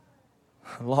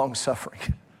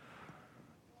 Long-suffering.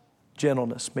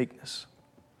 Gentleness, meekness.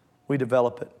 We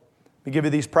develop it. Let me give you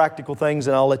these practical things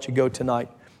and I'll let you go tonight.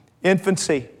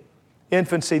 Infancy.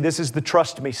 This is the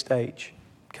trust me stage.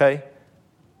 Okay?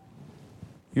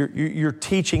 You're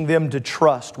teaching them to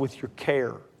trust with your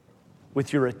care,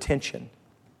 with your attention.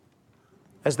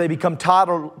 As they become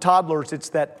toddlers, it's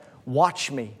that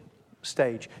watch me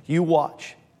stage. You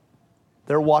watch.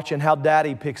 They're watching how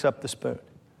daddy picks up the spoon.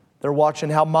 They're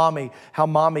watching how mommy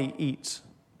eats.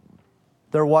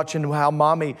 They're watching how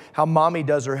mommy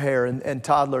does her hair, and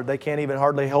toddler, they can't even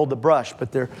hardly hold the brush,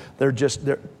 but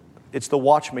it's the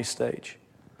watch me stage.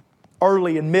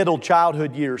 Early and middle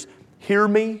childhood years, hear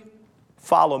me,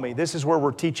 follow me. This is where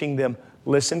we're teaching them,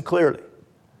 listen clearly.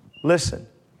 Listen.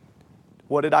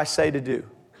 What did I say to do?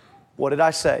 What did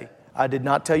I say? I did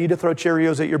not tell you to throw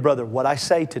Cheerios at your brother. What I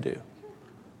say to do?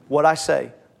 What I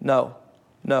say? No.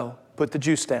 Put the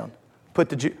juice down. Put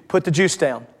the juice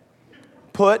down.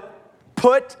 Put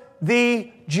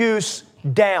the juice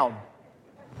down.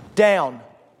 Down.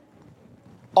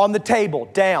 On the table.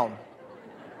 Down.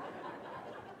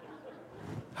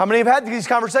 How many have had these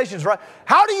conversations, right?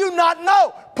 How do you not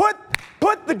know?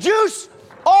 Put the juice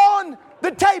on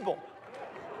the table.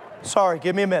 Sorry,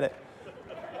 give me a minute.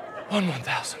 1,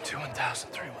 1,000, 2, 1,000,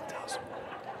 3, 1,000.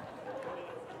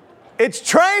 It's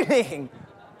training.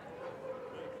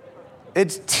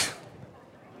 It's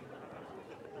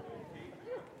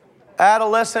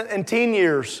adolescent and teen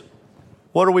years.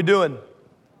 What are we doing?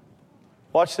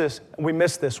 Watch this. We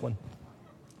missed this one.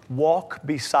 Walk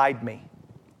beside me.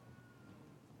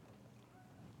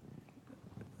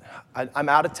 I'm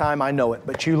out of time, I know it,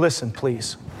 but you listen,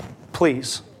 please.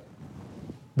 Please.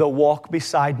 The walk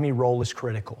beside me role is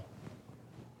critical.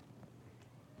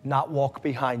 Not walk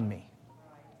behind me.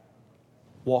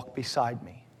 Walk beside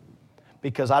me.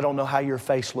 Because I don't know how your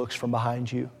face looks from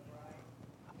behind you.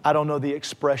 I don't know the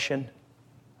expression.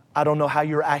 I don't know how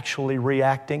you're actually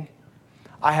reacting.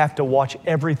 I have to watch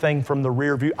everything from the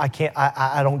rear view. I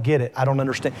don't get it. I don't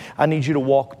understand. I need you to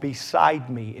walk beside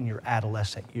me in your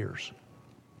adolescent years.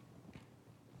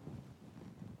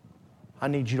 I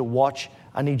need you to watch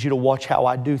how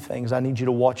I do things. I need you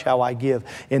to watch how I give.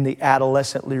 In the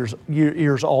adolescent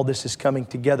years, all this is coming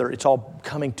together. It's all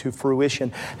coming to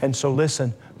fruition. And so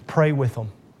listen, pray with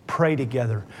them. Pray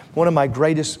together. One of my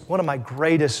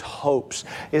greatest hopes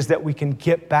is that we can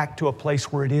get back to a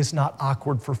place where it is not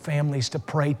awkward for families to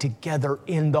pray together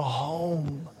in the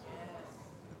home.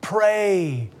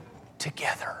 Pray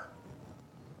together.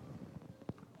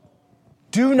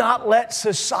 Do not let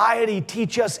society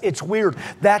teach us it's weird.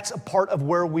 That's a part of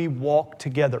where we walk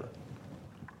together.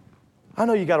 I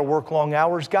know you got to work long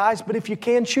hours, guys, but if you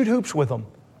can, shoot hoops with them.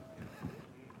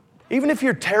 Even if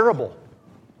you're terrible.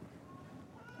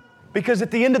 Because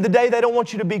at the end of the day, they don't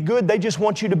want you to be good, they just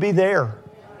want you to be there.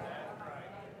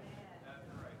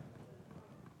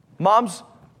 Moms,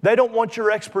 they don't want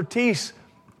your expertise.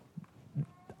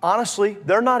 Honestly,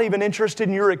 they're not even interested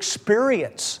in your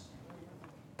experience.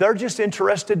 They're just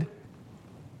interested,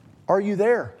 are you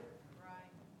there?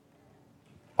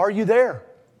 Are you there?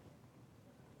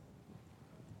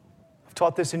 I've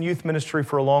taught this in youth ministry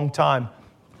for a long time.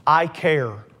 I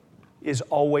care is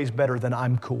always better than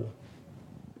I'm cool.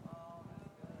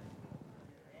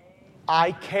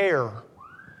 I care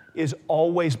is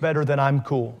always better than I'm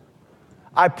cool.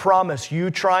 I promise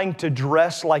you, trying to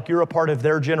dress like you're a part of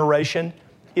their generation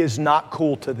is not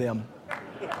cool to them.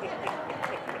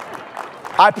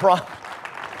 I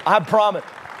promise.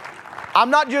 I'm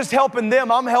not just helping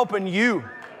them, I'm helping you.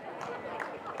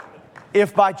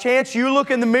 If by chance you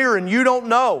look in the mirror and you don't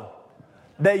know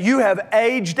that you have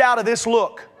aged out of this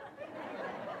look,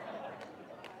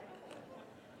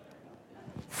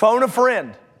 phone a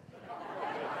friend.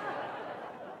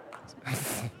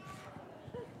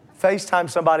 FaceTime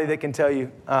somebody that can tell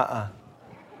you,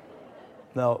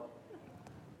 no.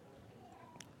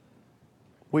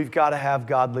 We've got to have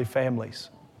godly families.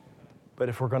 But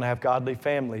if we're going to have godly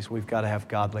families, we've got to have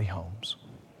godly homes.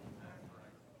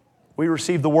 We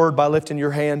receive the word by lifting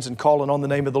your hands and calling on the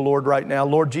name of the Lord right now.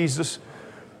 Lord Jesus,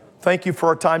 thank you for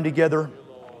our time together,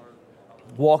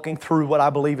 walking through what I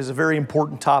believe is a very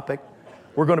important topic.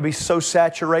 We're going to be so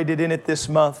saturated in it this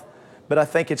month, but I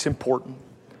think it's important.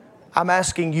 I'm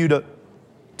asking you to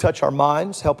touch our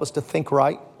minds, help us to think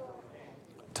right,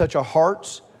 touch our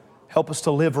hearts, help us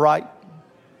to live right.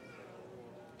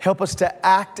 Help us to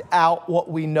act out what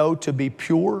we know to be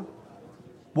pure,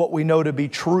 what we know to be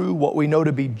true, what we know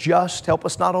to be just. Help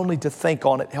us not only to think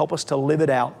on it, help us to live it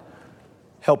out.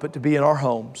 Help it to be in our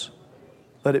homes.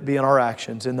 Let it be in our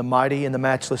actions. In the mighty and the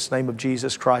matchless name of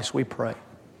Jesus Christ we pray.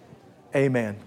 Amen.